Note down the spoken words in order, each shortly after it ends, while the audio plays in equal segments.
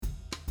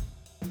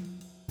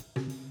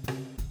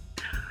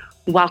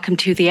Welcome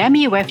to the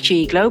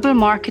MUFG Global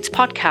Markets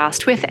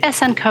Podcast with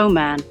Ehsan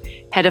Koman,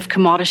 Head of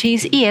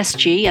Commodities,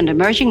 ESG and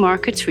Emerging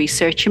Markets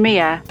Research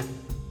EMEA.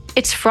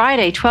 It's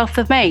Friday, 12th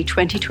of May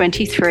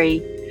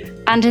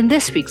 2023, and in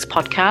this week's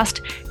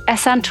podcast,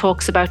 Ehsan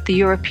talks about the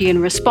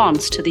European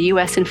response to the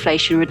US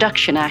Inflation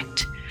Reduction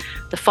Act.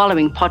 The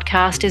following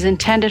podcast is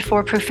intended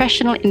for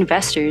professional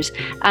investors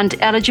and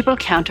eligible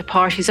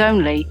counterparties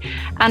only,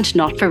 and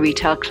not for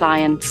retail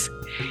clients.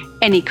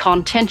 Any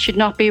content should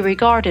not be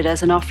regarded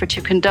as an offer to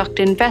conduct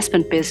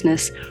investment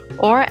business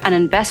or an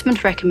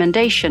investment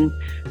recommendation,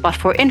 but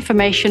for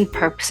information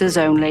purposes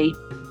only.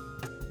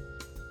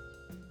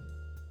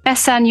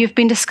 Ehsan, you've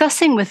been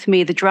discussing with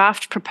me the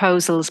draft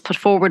proposals put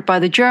forward by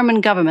the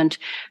German government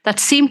that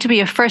seem to be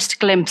a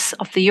first glimpse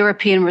of the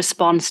European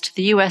response to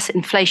the US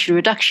Inflation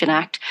Reduction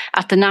Act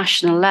at the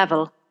national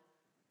level.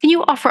 Can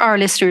you offer our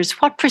listeners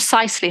what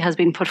precisely has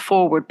been put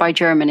forward by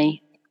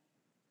Germany?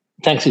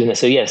 Thanks, Una.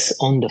 So yes,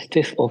 on the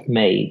 5th of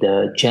May,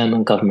 the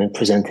German government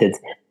presented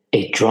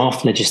a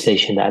draft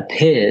legislation that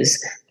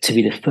appears to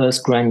be the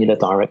first granular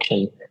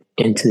direction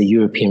into the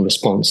European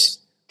response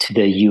to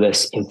the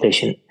US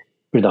Inflation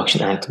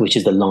Reduction Act, which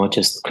is the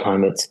largest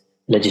climate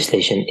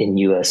legislation in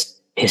US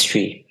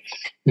history.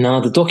 Now,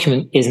 the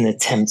document is an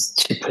attempt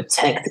to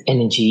protect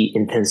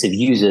energy-intensive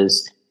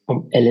users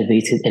from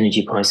elevated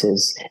energy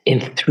prices in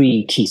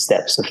three key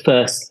steps. So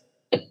first,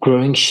 a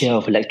growing share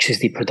of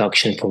electricity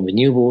production from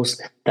renewables.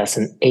 That's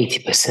an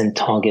 80%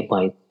 target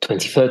by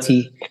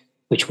 2030,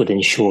 which would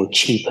ensure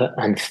cheaper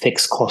and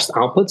fixed cost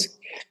output.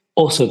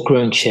 Also, a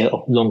growing share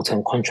of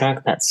long-term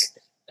contract. That's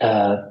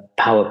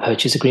power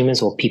purchase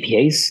agreements or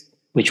PPAs,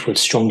 which would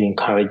strongly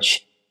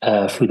encourage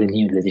through the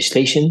new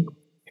legislation.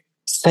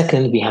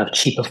 Second, we have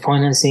cheaper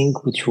financing,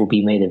 which will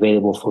be made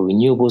available for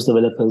renewables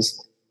developers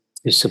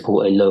to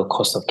support a low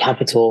cost of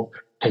capital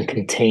and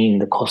contain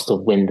the cost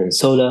of wind and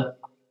solar.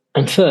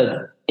 And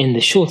third, in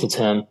the shorter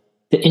term,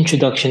 the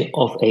introduction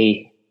of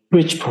a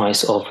bridge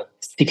price of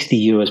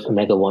 60 euros per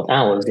megawatt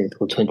hours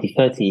until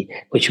 2030,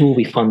 which will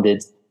be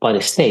funded by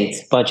the state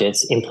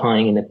budgets,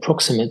 implying an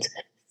approximate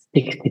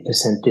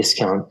 60%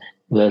 discount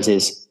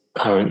versus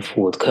current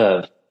forward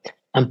curve.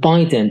 And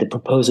by then, the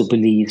proposal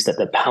believes that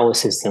the power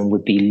system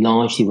would be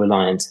largely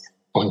reliant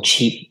on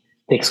cheap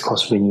fixed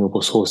cost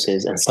renewable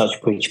sources, and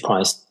such bridge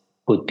price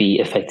would be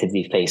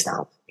effectively phased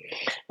out.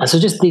 And so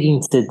just digging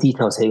into the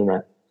details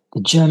here,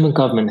 the German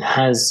government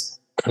has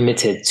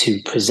committed to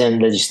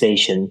present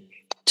legislation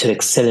to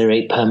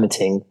accelerate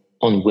permitting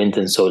on wind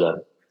and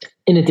solar.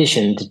 In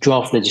addition, the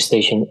draft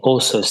legislation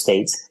also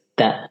states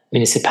that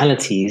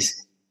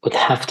municipalities would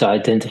have to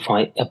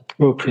identify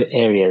appropriate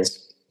areas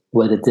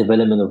where the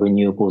development of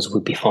renewables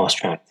would be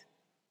fast-tracked.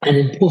 And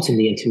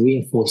importantly, and to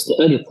reinforce the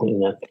earlier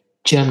point,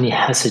 Germany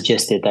has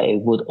suggested that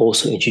it would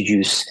also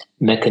introduce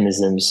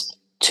mechanisms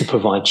to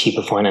provide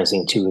cheaper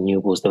financing to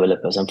renewables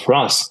developers. And for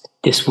us,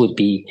 this would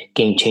be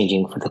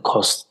game-changing for the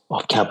cost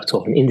of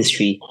capital of an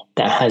industry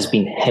that has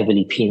been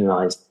heavily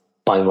penalized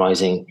by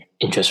rising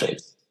interest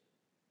rates.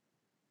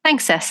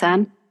 Thanks,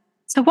 Ehsan.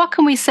 So what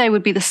can we say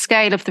would be the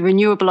scale of the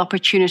renewable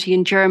opportunity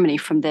in Germany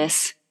from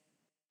this?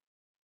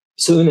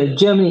 So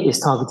Germany is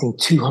targeting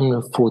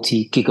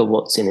 240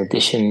 gigawatts in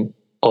addition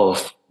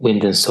of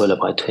wind and solar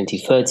by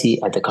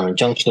 2030 at the current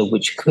juncture,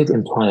 which could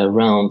imply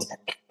around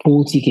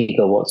 40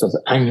 gigawatts of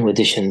annual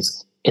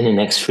additions in the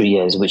next 3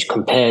 years, which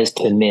compares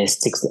to a mere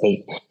 6 to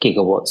 8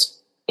 gigawatts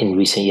in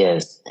recent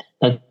years.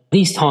 Now,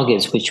 these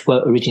targets, which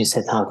were originally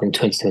set out in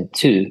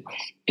 2022,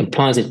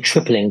 implies a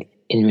tripling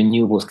in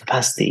renewables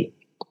capacity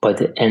by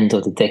the end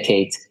of the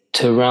decade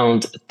to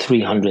around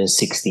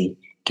 360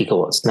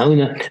 gigawatts.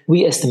 Now,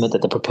 we estimate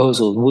that the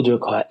proposal would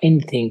require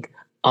anything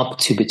up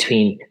to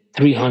between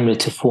 300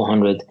 to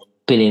 400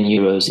 billion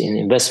euros in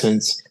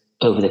investments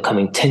over the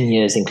coming 10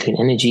 years in clean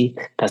energy.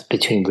 That's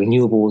between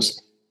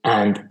renewables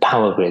and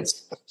power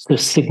grids. So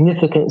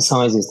significant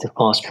sizes to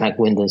fast-track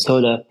wind and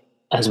solar,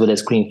 as well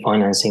as green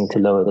financing to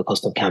lower the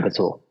cost of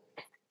capital.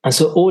 And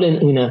so all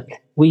in,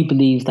 we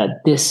believe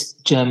that this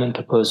German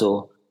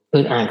proposal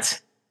could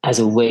act as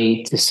a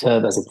way to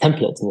serve as a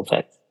template, in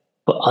effect,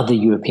 for other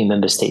European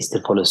member states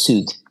to follow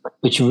suit,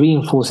 which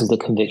reinforces the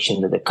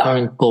conviction that the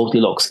current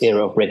Goldilocks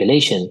era of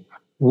regulation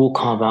will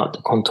carve out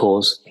the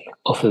contours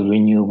of a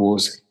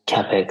renewables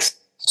capex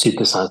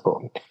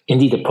supercycle.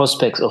 Indeed, the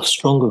prospects of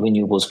stronger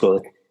renewables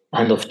growth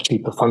and of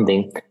cheaper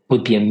funding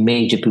would be a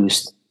major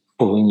boost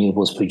for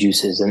renewables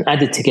producers. And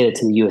added together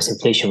to the US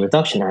Inflation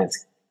Reduction Act,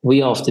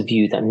 we are of the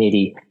view that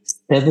nearly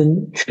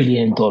 $7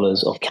 trillion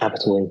of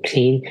capital in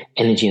clean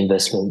energy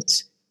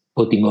investments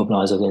would be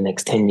mobilized over the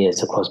next 10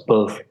 years across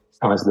both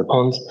sides of the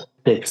pond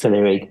to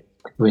accelerate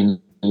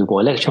renewable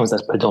electrons,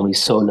 that's predominantly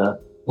solar,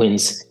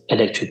 winds,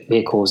 electric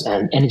vehicles,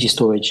 and energy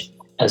storage,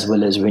 as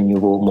well as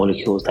renewable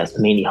molecules, that's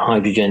mainly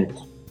hydrogen,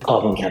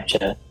 carbon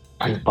capture,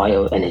 and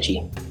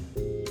bioenergy.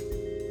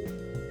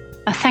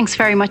 Thanks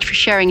very much for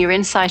sharing your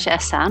insight,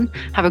 Ehsan.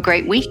 Have a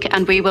great week,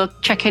 and we will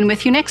check in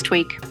with you next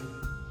week.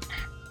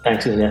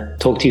 Thanks, Una.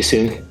 Talk to you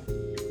soon.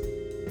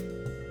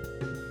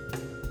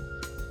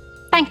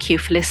 Thank you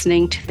for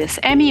listening to this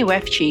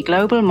MUFG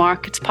Global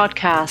Markets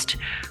Podcast.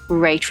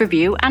 Rate,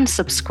 review and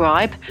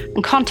subscribe,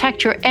 and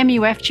contact your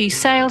MUFG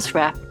sales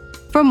rep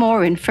for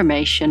more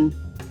information.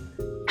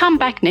 Come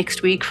back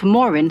next week for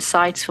more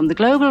insights from the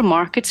Global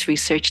Markets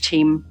Research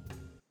Team.